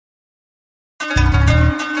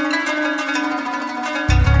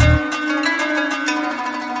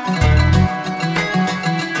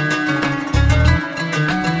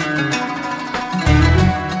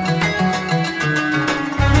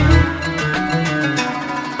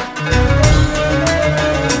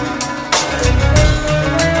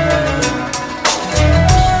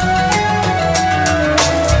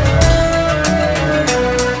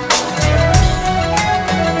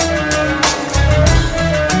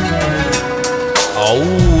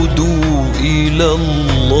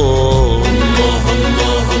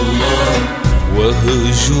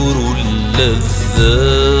يهجر اللذات.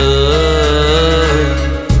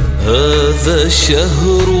 هذا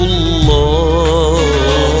شهر الله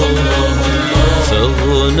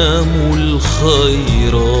فاغنموا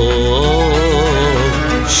الخيرات.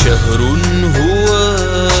 شهر هو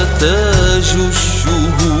تاج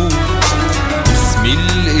الشهور، باسم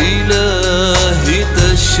الإله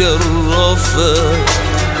تشرفا،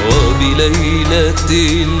 وبليلة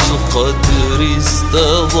القدر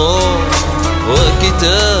استضاء،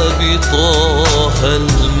 وكتاب طه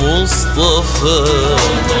المصطفى.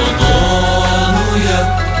 رمضان يا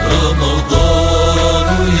رمضان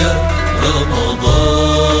يا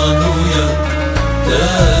رمضان يا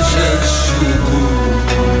تاج الشهور.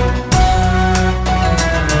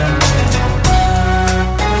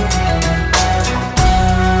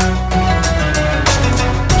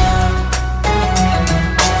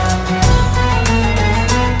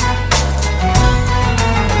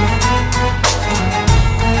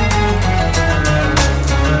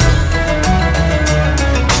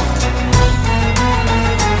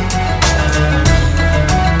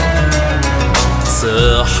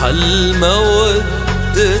 ساح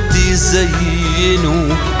المودة زينوا،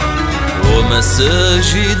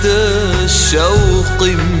 ومساجد الشوق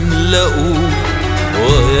املأوا،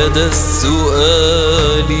 ويد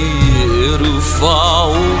السؤال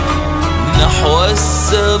ارفعوا نحو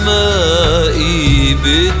السماء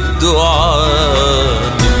بالدعاء.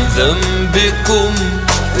 من ذنبكم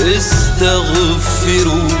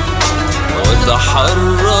استغفروا،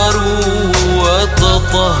 وتحرروا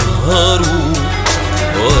وتطهروا،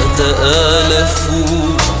 وتآلفوا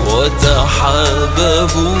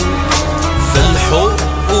وتحاببوا، فالحب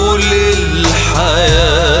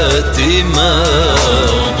للحياة ما.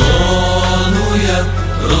 رمضان يا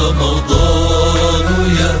رمضان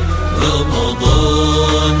يا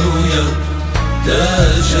رمضان يا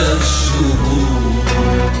تاج الشهور.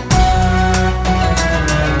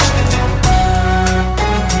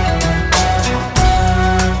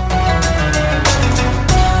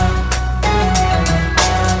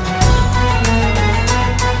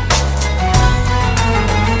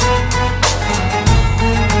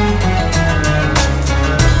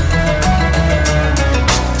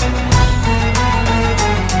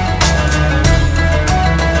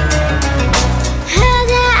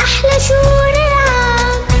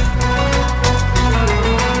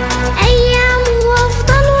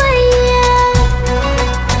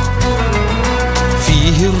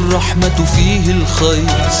 الرحمة فيه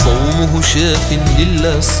الخير، صومه شاف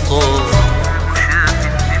للأسقام.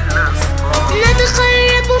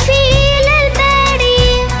 نتقرب فيه إلى الباري،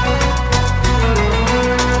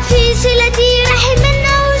 في صلة رحم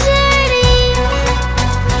أو جاري.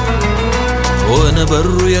 ونبر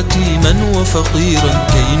يتيما وفقيرا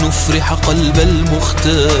كي نفرح قلب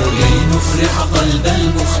المختار. كي نفرح قلب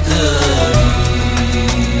المختار.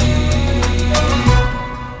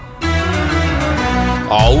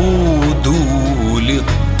 عودوا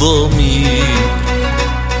للضمير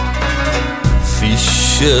في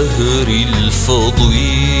الشهر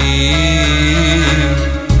الفضيل،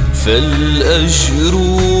 فالأجر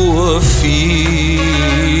وفير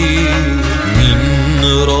من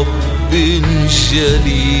رب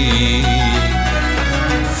جليل.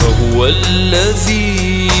 فهو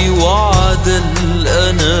الذي وعد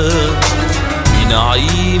الأنام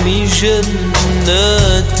بنعيم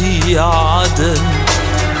جنات عدن.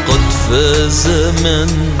 قد فاز من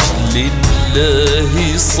لله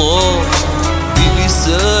صار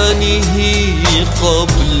بلسانه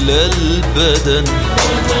قبل البدن.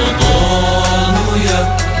 رمضان يا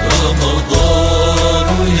رمضان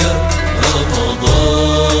يا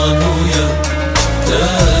رمضان يا